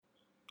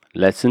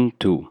Lesson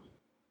 2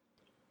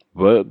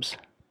 Verbs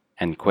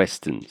and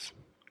Questions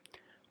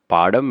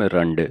பாடம்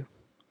 2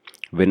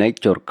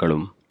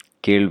 வினைச்சொற்களும்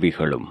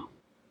கேள்விகளும்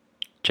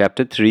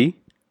Chapter 3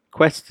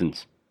 Questions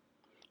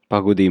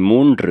பகுதி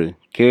 3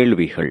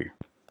 கேள்விகள்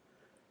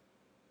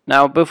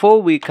Now before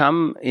we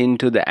come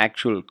into the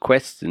actual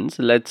questions,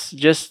 let's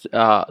just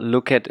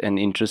look at an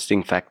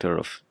interesting factor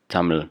of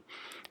Tamil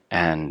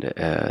and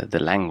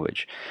the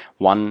language.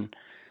 One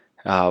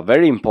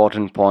very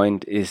important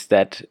point is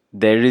that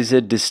there is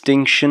a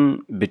distinction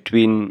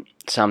between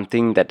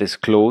something that is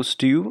close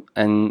to you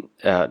and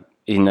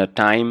in a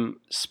time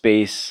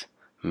space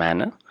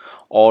manner,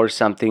 or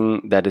something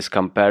that is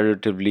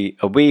comparatively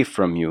away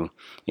from you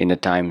in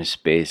a time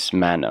space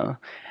manner.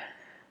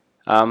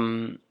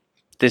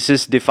 This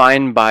is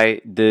defined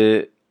by the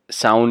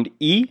sound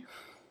E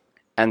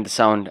and the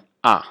sound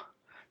A.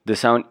 The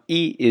sound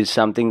E is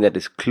something that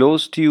is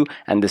close to you,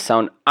 and the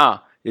sound A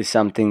is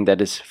something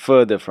that is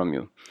further from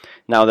you.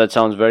 Now that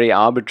sounds very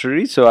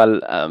arbitrary, so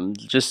I'll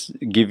just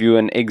give you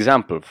an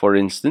example. For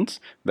instance,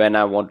 when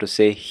I want to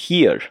say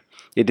here,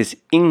 it is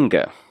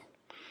inga.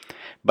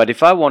 But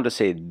if I want to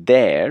say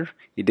there,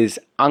 it is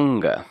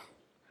anga.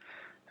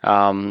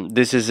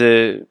 This is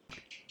a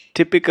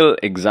typical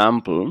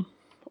example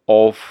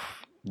of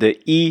the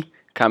E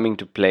coming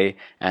to play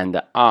and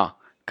the A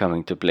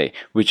coming to play,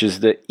 which is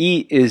the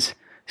E is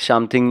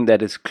something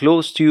that is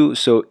close to you,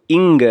 so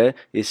inga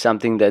is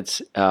something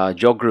that's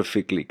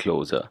geographically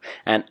closer,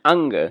 and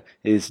anga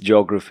is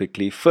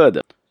geographically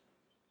further.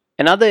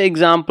 Another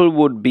example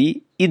would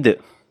be idu,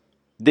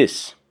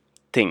 this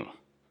thing.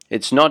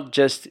 It's not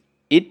just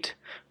it,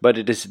 but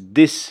it is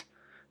this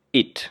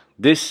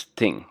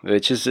thing,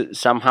 which is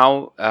somehow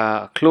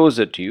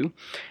closer to you.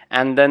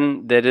 And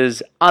then there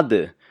is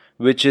other,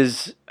 which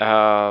is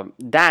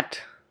that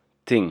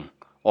thing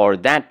or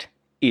that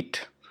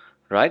it,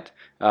 right?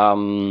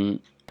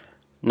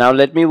 Now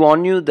let me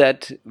warn you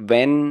that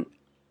when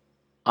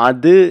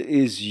other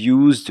is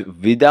used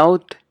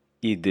without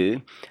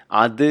idu,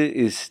 other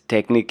is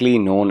technically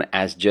known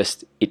as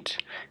just it.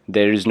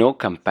 There is no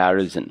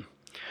comparison.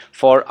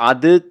 For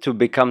other to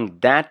become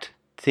that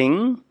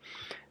thing,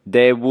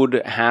 there would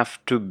have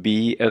to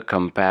be a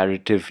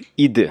comparative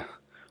idu.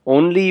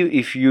 Only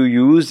if you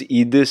use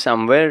idu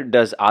somewhere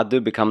does other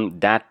become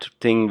that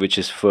thing which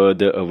is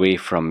further away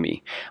from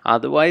me.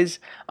 Otherwise,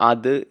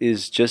 other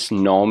is just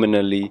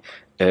nominally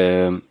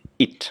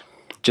it.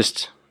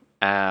 Just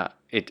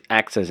it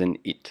acts as an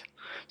it.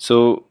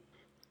 So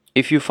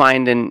if you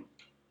find an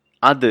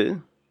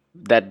other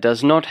that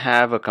does not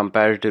have a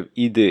comparative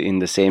either in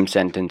the same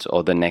sentence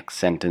or the next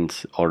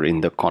sentence or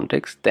in the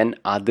context, then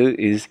other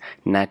is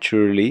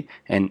naturally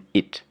an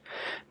it.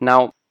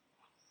 Now,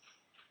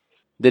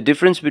 the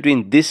difference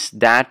between this,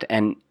 that,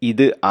 and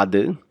either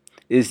other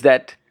is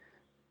that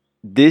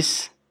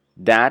this,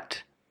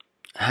 that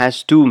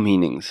has two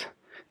meanings.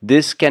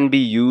 This can be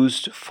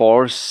used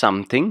for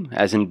something,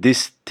 as in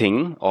this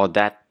thing or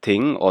that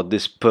thing, or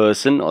this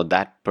person or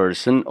that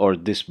person, or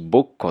this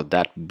book or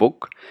that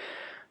book.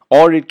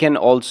 Or it can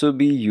also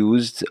be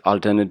used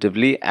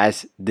alternatively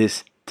as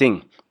this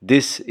thing.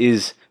 This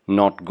is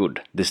not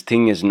good. This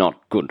thing is not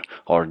good.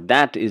 Or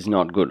that is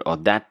not good. Or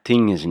that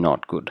thing is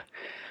not good.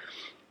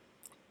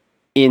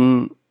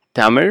 In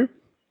Tamil,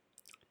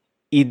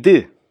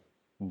 idu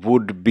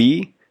would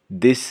be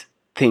this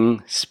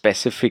thing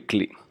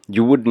specifically.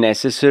 You would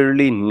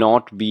necessarily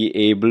not be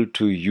able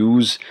to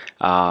use,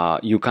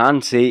 you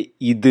can't say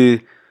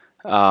idu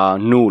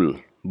nool.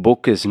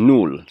 Book is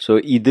nool. So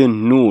idu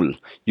nool.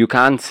 You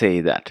can't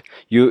say that.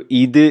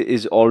 Idu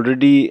is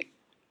already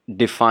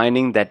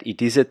defining that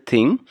it is a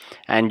thing,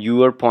 and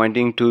you are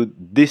pointing to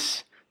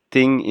this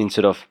thing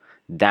instead of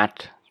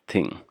that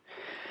thing.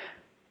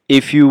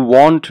 If you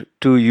want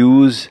to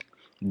use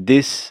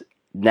this,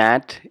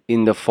 that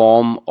in the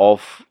form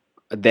of,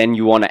 then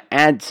you want to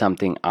add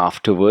something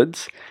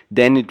afterwards,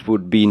 then it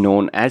would be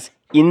known as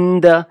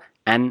inda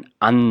and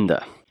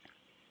anda.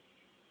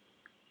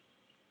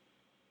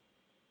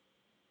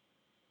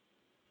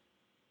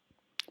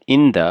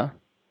 Inda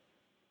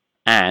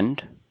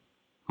and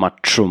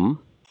மற்றும்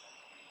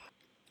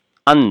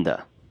அந்த.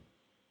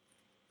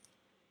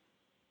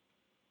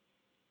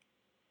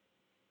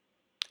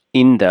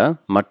 இந்த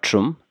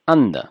மற்றும்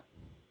அந்த.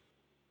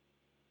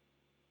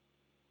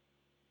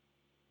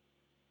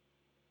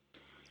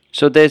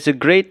 So there's a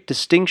great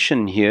distinction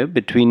here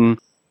between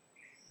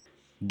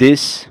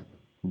this,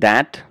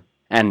 that,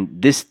 and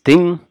this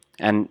thing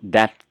and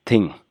that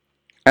thing.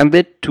 And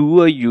the two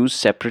are used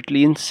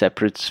separately in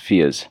separate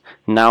spheres.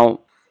 Now,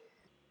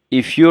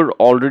 if you're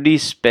already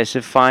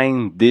specifying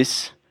this,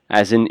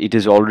 as in it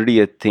is already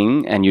a thing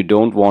and you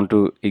don't want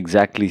to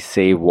exactly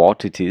say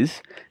what it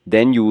is,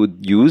 then you would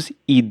use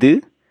idu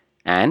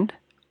and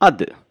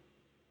other.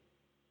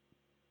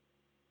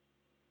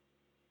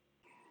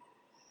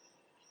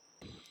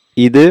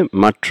 Idu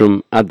மற்றும்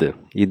அது.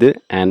 Idu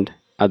and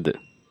other.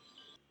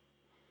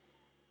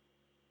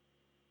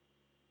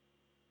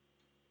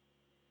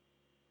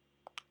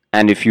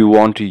 And if you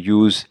want to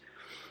use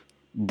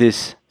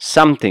this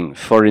something,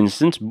 for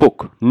instance,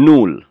 book,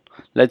 nool,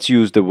 let's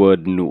use the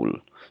word nool.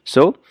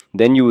 So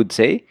then you would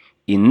say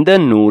in the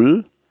nool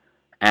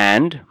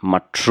and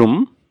மற்றும்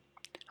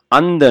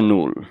அந்த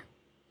நூல்.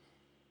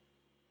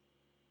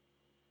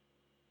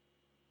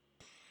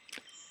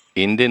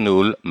 இந்த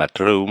நூல்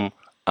மற்றும்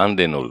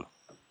அந்த நூல்.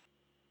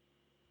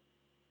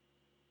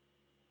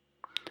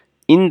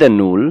 இந்த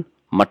நூல்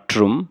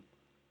மற்றும்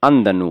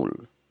அந்த நூல்.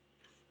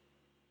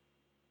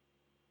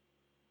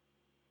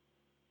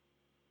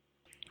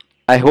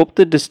 I hope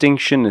the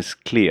distinction is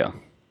clear.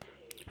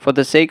 For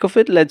the sake of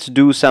it, let's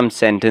do some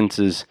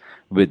sentences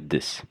with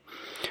this.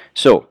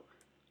 So,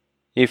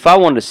 if I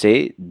want to say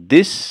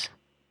this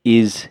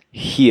is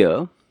here,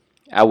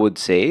 I would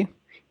say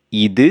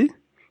இது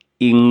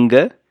இங்க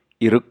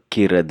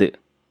இருக்கிறது.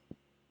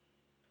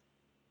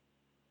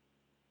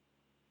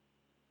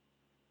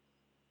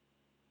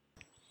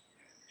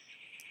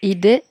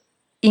 இது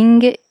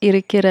இங்க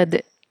இருக்கிறது.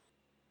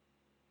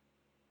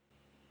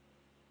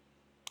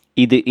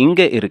 இது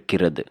இங்க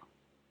இருக்கிறது.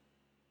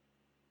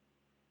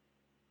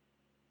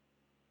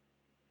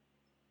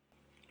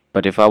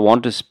 But if I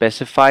want to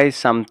specify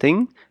something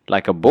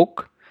like a book,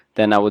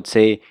 then I would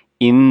say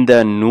இந்த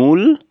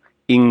நூல்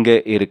இங்க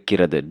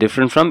இருக்கிறது.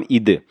 Different from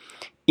இது.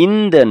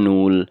 இந்த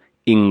நூல்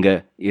இங்க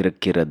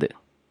இருக்கிறது.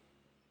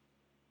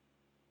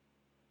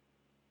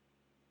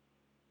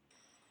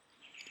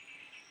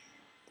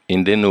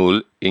 இந்த நூல்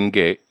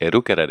இங்கே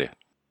இருக்கிறது.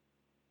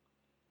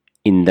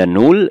 இந்த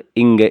நூல்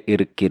இங்க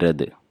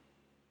இருக்கிறது.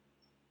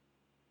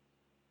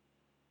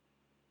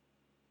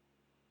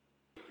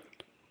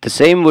 The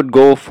same would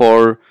go for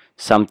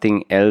something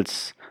else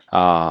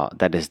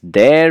that is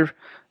there,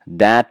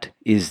 that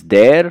is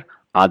there,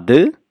 அது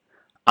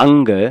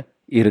அங்க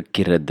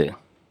இருக்கிறது.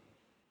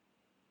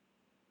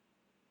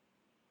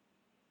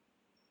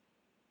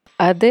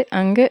 அது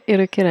அங்க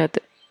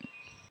இருக்கிறது.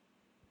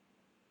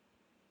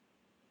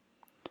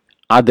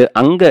 அது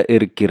அங்க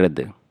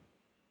இருக்கிறது.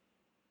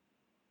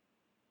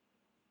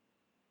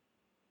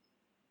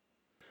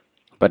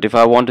 But if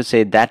I want to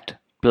say that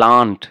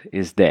plant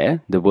is there,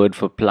 the word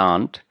for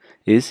plant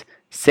is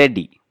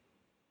செடி.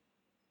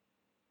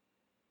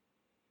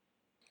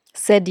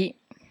 செடி.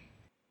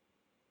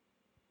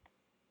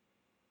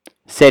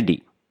 செடி.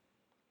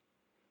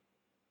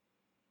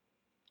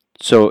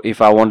 So if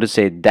I want to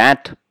say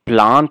that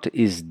plant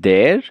is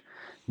there,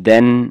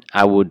 then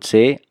I would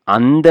say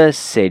அந்த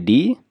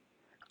செடி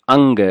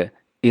அங்க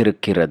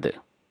இருக்கிறது.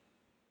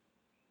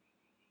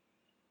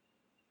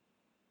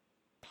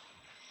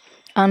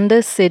 அந்த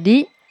செடி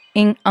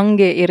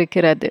அங்கே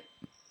இருக்கிறது.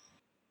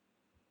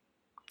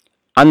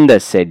 அந்த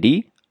செடி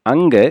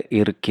அங்க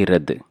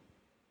இருக்கிறது.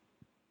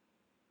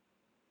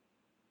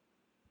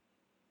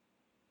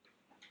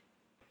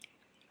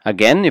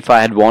 Again, if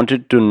I had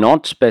wanted to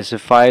not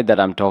specify that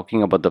I'm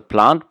talking about the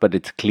plant, but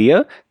it's clear,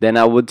 then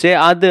I would say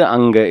அது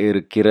அங்க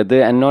இருக்கிறது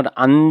and not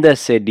அந்த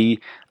செடி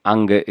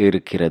அங்க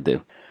இருக்கிறது.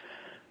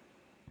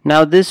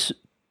 Now this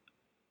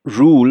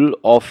rule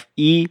of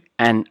E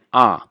and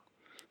R,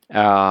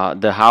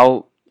 the how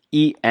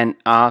E and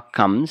R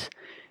comes,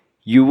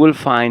 you will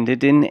find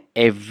it in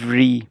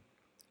every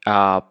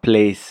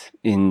place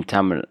in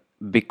Tamil,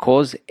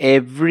 because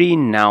every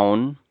noun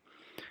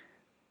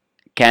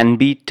can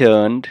be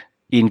turned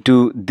into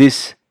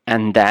this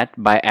and that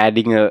by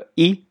adding a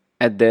E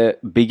at the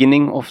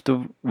beginning of the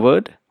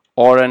word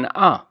or an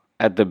A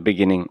at the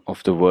beginning of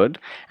the word,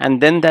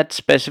 and then that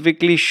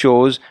specifically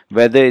shows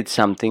whether it's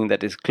something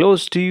that is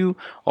close to you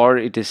or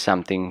it is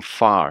something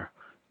far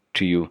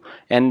to you.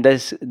 And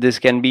this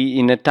can be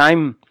in a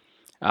time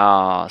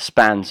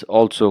spans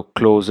also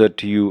closer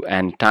to you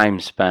and time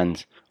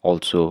spans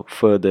also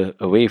further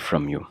away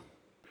from you.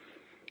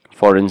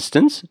 For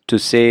instance, to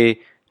say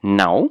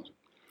now,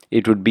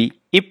 it would be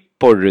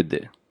இப்பொழுது.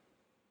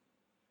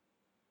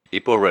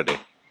 இப்பொழுது.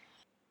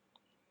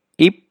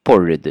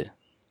 இப்பொழுது.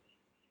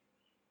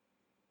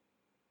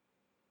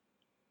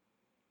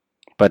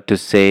 But to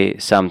say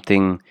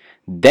something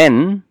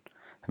then,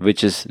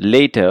 which is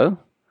later,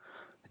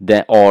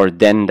 or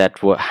then that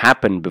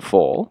happened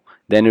before,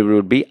 then it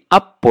would be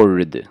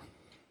அப்பொழுது.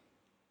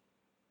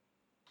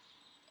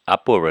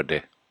 அப்பொழுது.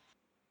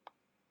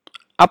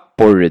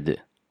 அப்பொழுது.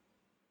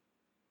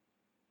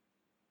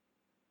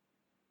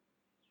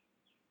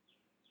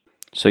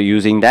 So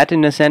using that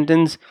in a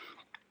sentence,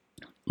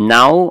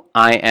 now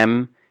I am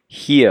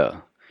here.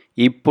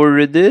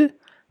 இப்பொழுது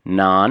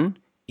நான்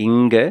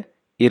இங்க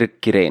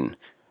இருக்கிறேன்.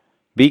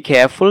 Be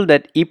careful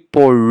that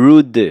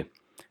இப்பொழுது.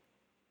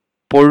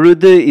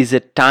 பொழுது is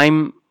a time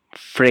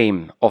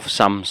frame of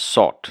some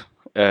sort.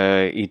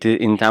 It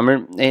in Tamil,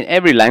 in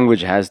every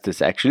language has this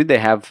actually.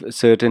 They have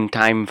certain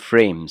time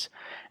frames,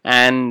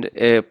 and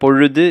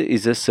பொழுது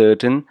is a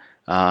certain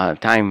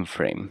time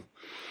frame.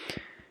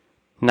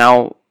 Now,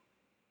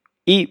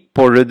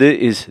 இப்பொழுது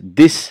is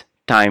this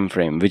time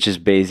frame, which is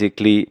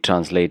basically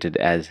translated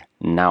as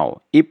now.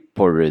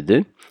 இப்பொழுது,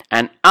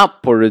 and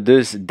அப்பொழுது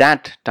is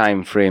that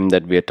time frame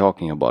that we are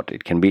talking about.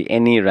 It can be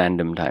any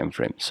random time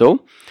frame. So,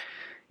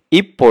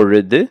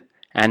 இப்பொழுது,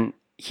 and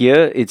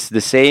here it's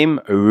the same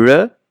r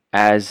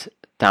as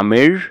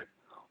Tamil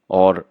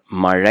or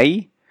மழை,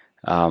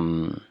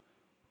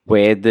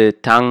 where the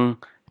tongue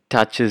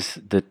touches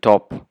the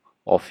top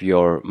of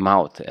your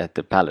mouth at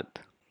the palate.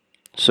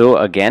 So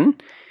again,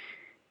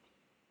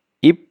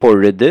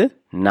 இப்பொழுது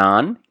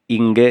நான்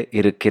இங்க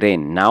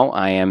இருக்கிறேன். Now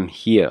I am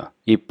here.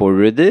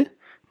 இப்பொழுது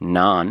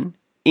நான்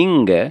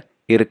இங்க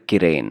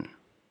இருக்கிறேன்.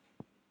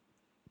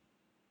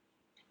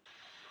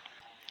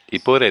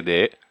 இப்பொழுது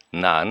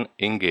நான்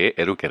இங்கே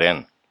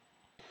இருக்கிறேன்.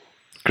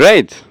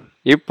 Great.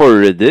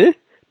 இப்பொழுது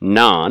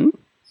நான்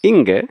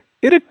இங்க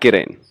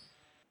இருக்கிறேன்.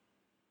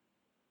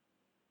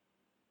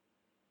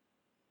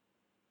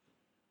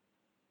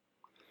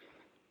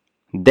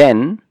 Then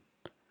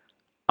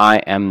I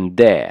am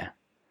there.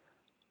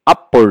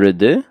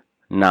 அப்பொழுது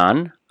நான்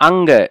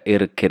அங்க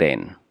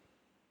இருக்கிறேன்.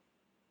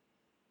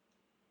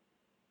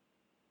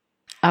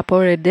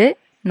 அப்பொழுது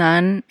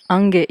நான்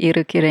அங்கே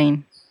இருக்கிறேன்.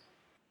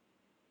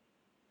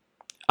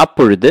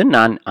 அப்பொழுது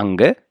நான்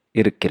அங்க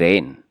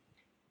இருக்கிறேன்.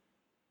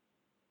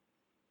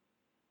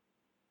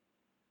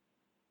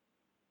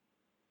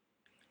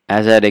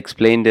 As I had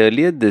explained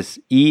earlier, this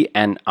E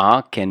and R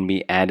can be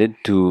added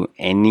to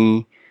any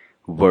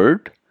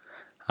word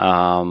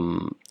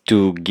to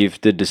give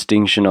the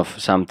distinction of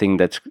something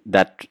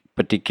that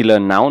particular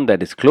noun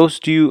that is close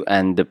to you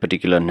and the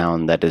particular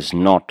noun that is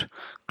not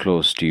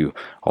close to you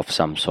of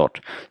some sort.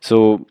 So,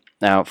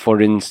 for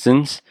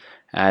instance,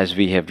 as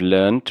we have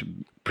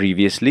learned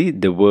previously,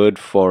 the word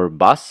for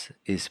bus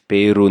is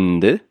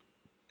perundu.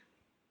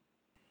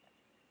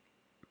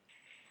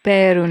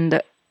 பேருந்து.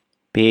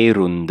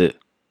 Perundu.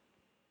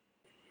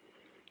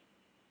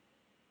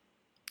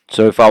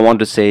 So if I want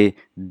to say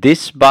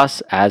this bus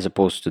as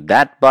opposed to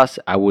that bus,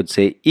 I would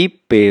say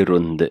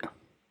இப்பேருந்து.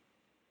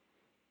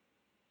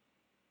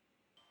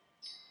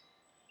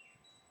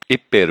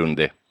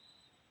 இப்பேருந்து.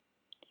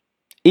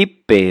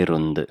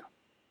 இப்பேருந்து.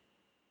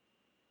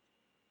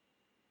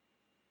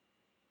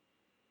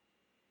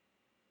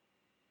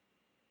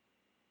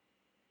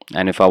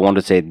 And if I want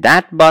to say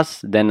that bus,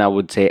 then I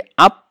would say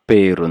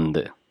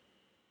அப்பேருந்து.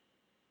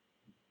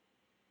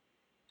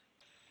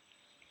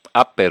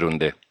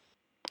 அப்பேருந்து.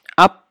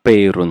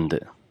 அப்பேருந்து.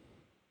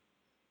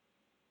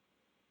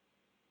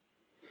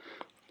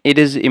 It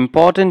is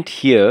important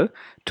here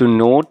to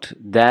note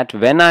that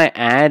when I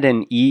add an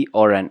E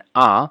or an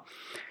R,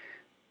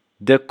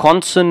 the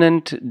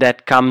consonant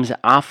that comes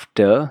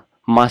after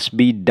must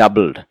be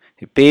doubled.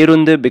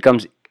 Perundu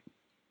becomes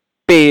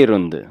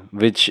perundu,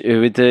 which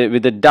with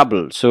a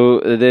double. So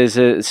there's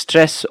a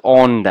stress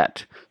on that.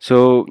 So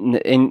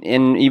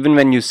in even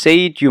when you say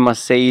it, you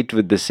must say it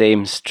with the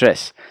same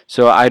stress.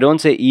 So I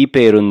don't say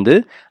perundu,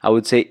 I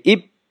would say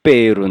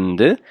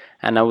ipperundu,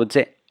 and I would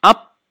say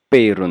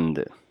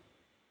apperundu.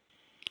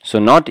 So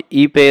not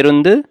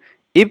perundu,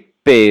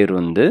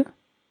 ipperundu.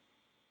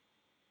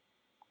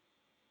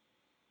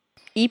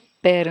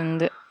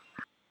 இப்பேருந்து.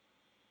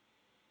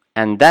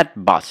 And that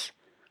bus,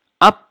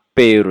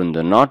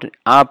 apperundu, not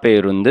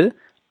aperundu,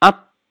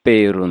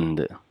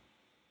 apperundu.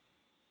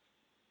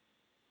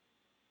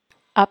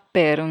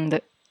 அப்பேருந்து.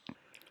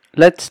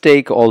 Let's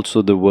take also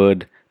the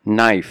word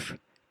knife,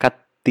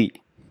 katti.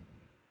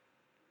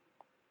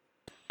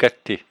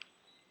 கத்தி.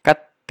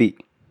 Katti.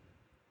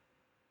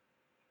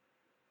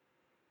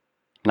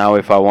 Now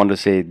if I want to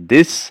say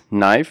this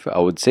knife, I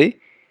would say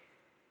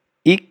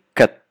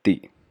ikatti.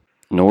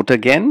 Note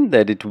again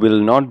that it will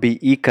not be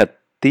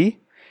ikatti,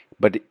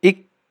 but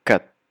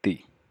ikkatti.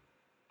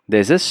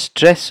 There's a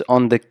stress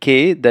on the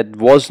K that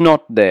was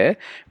not there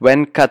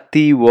when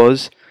katti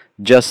was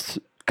just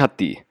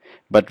katti.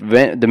 But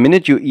when the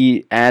minute you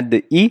add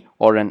the E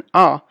or an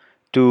R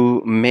to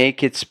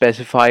make it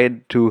specified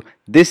to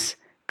this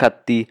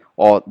katti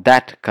or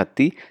that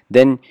katti,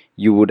 then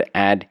you would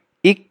add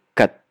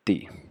ikkatti.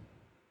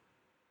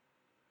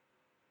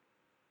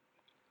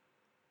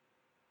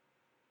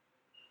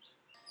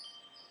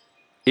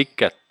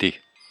 இக்கத்தி.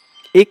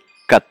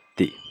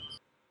 Ikkatti.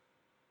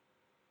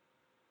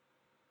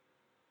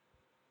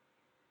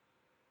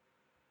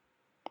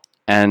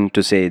 And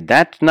to say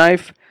that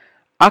knife,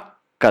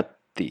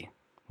 akkatti.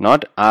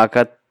 Not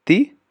akatti,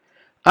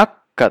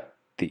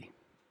 akkatti.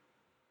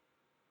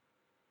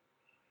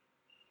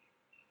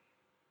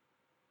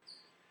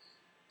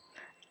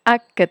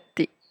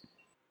 அக்கத்தி.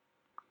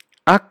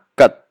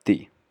 Akkatti.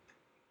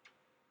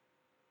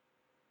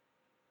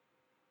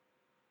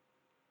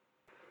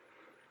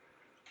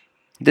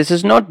 This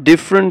is not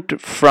different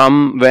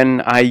from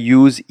when I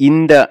use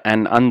inda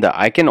and anda.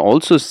 I can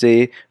also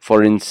say,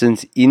 for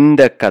instance,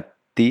 inda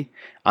katti,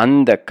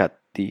 anda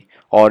katti,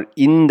 or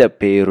inda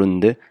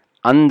perundu,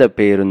 anda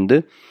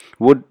perundu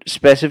would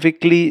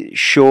specifically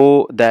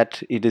show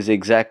that it is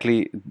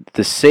exactly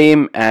the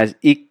same as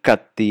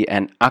ikkatti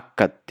and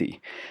akkatti.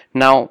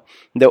 Now,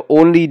 the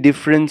only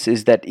difference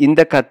is that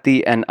inda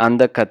katti and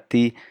anda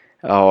katti,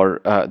 or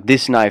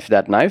this knife,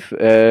 that knife,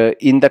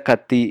 inda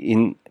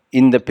katti,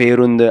 in the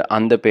perundu,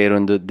 anda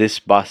perundu, this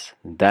bus,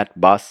 that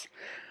bus,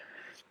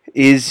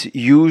 is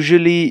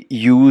usually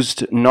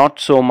used not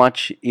so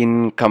much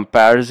in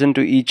comparison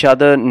to each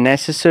other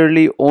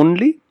necessarily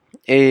only.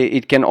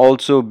 It can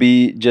also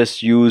be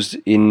just used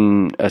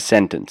in a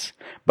sentence.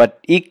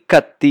 But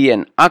ikkatti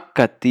and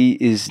akkatti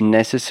is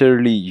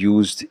necessarily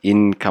used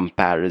in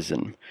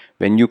comparison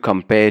when you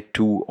compare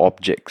two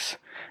objects.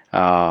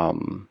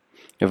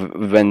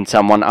 When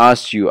someone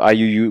asks you, are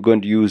you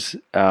going to use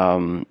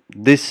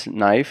this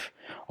knife,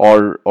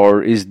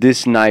 or is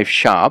this knife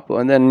sharp,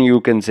 and then you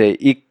can say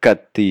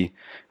ikkatti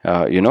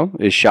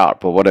is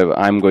sharp, or whatever.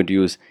 I'm going to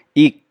use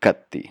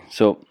ikkatti.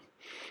 So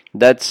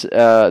that's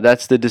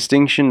the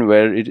distinction,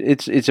 where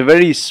it's a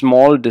very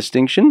small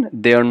distinction.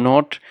 They are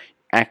not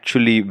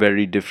actually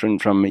very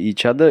different from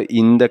each other.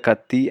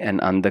 Indakatti and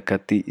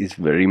andakatti is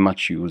very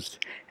much used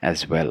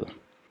as well.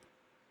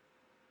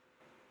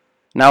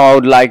 Now I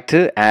would like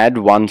to add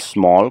one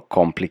small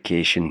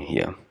complication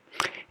here.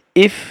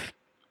 If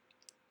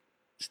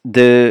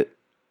the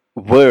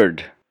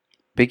word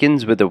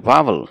begins with a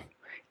vowel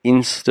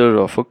instead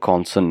of a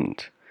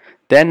consonant,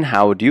 then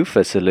how do you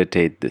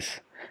facilitate this?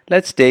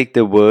 Let's take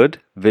the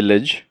word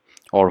village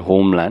or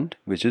homeland,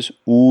 which is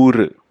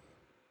ur.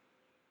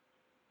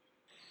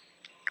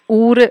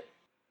 Ur.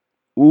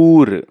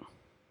 Ur.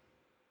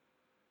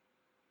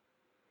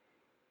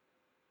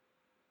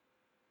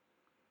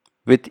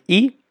 With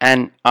E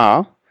and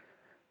A,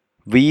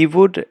 we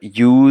would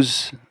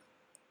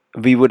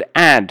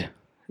add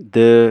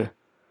the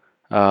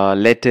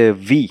letter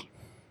V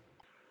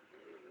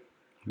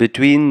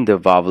between the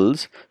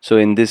vowels. So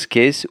in this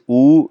case,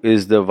 U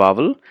is the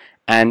vowel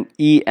and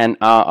E and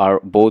A are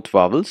both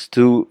vowels.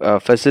 To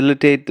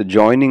facilitate the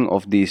joining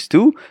of these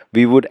two,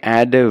 we would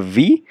add a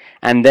V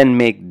and then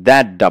make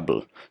that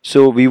double.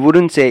 So we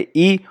wouldn't say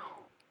I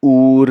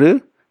ur,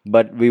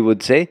 but we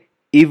would say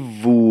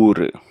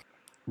ivur.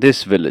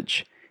 This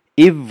village,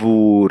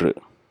 ivur.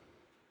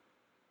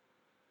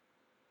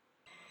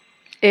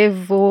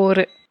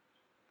 Evor.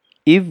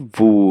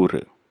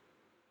 Ivur.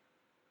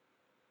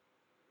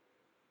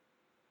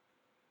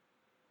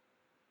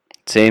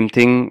 Same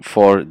thing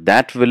for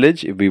that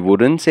village. We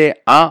wouldn't say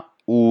a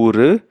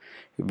ur,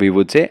 we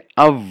would say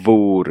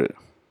avur.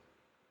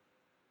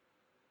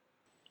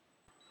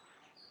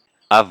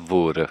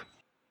 Avur.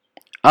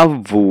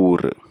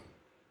 Avur.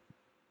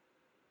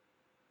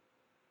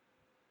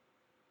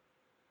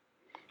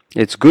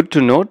 It's good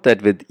to note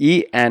that with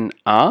E and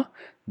A,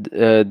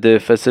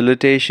 the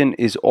facilitation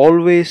is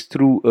always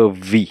through a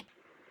V.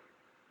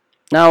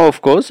 Now,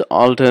 of course,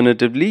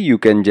 alternatively, you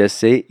can just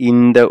say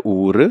in the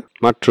ur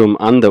மற்றும்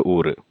அந்த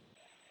ஊரு.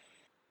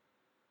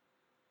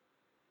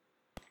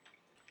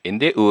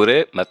 Inde ure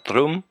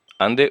matrum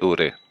ande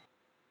ure.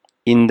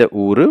 in the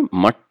ur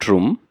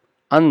மற்றும்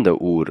அந்த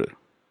ஊரு.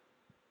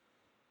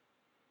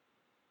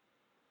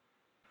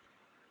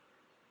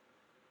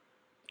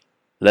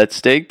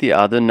 Let's take the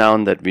other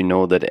noun that we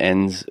know that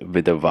ends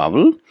with a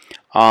vowel.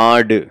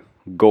 Aad,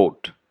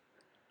 goat.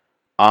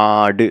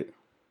 Aad.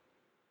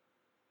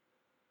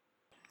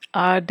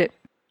 Ad.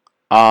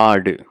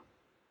 Aad.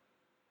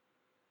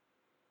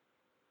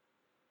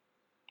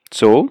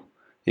 So,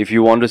 if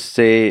you want to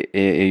say,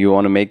 you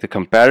want to make the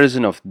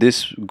comparison of this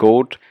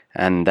goat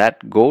and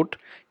that goat,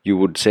 you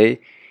would say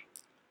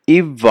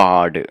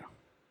ivvad.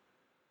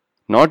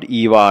 Not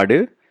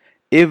ivad,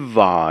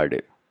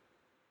 ivvad.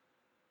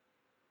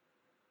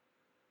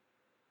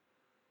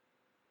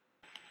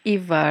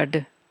 Ivad.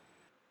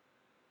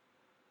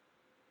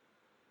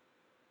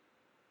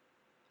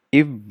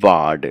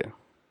 Ivvad.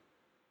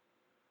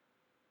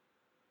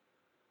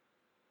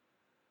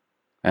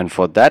 And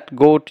for that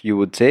goat, you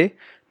would say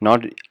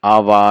not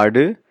avad,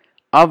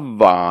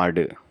 avvad.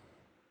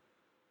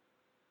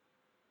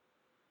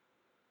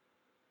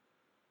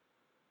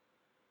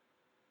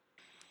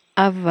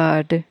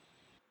 Avad.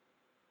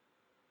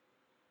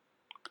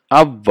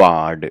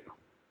 Avvad.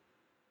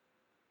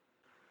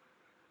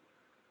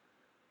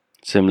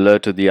 Similar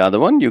to the other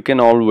one, you can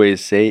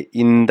always say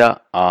in the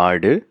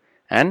aad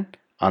and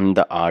அந்த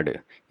ஆடு.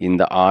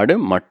 இந்த ஆடு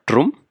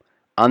மற்றும்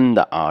அந்த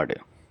ஆடு.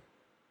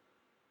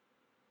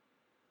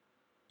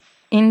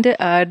 இந்த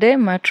ஆடு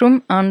மற்றும்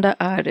அந்த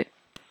ஆடு.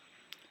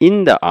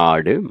 இந்த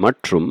ஆடு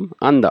மற்றும்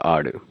அந்த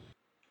ஆடு.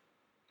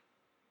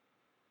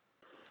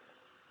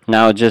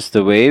 Now, just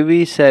the way we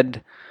said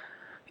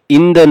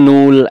இந்த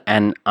நூல்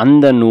and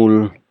அந்த நூல்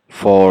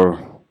for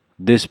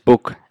this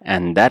book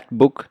and that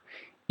book,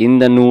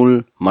 இந்த நூல்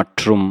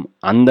மற்றும்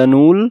அந்த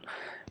நூல்,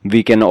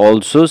 we can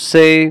also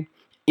say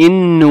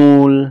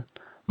இந்நூல்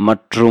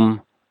மற்றும்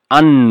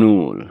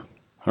அந்நூல்,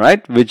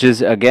 right? Which is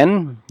again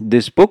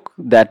this book,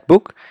 that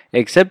book,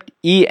 except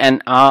E and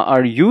A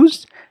are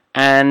used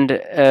and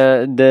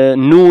the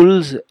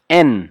nool's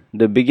N,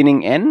 the beginning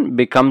N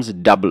becomes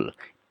double.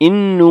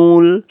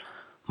 இந்நூல்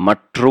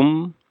மற்றும்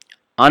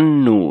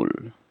அந்நூல்.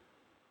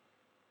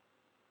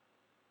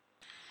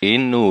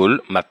 இந்நூல்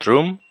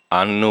மற்றும்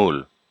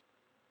அந்நூல்.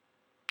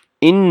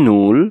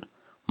 இந்நூல்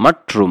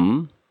மற்றும்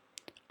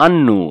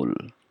அந்நூல்.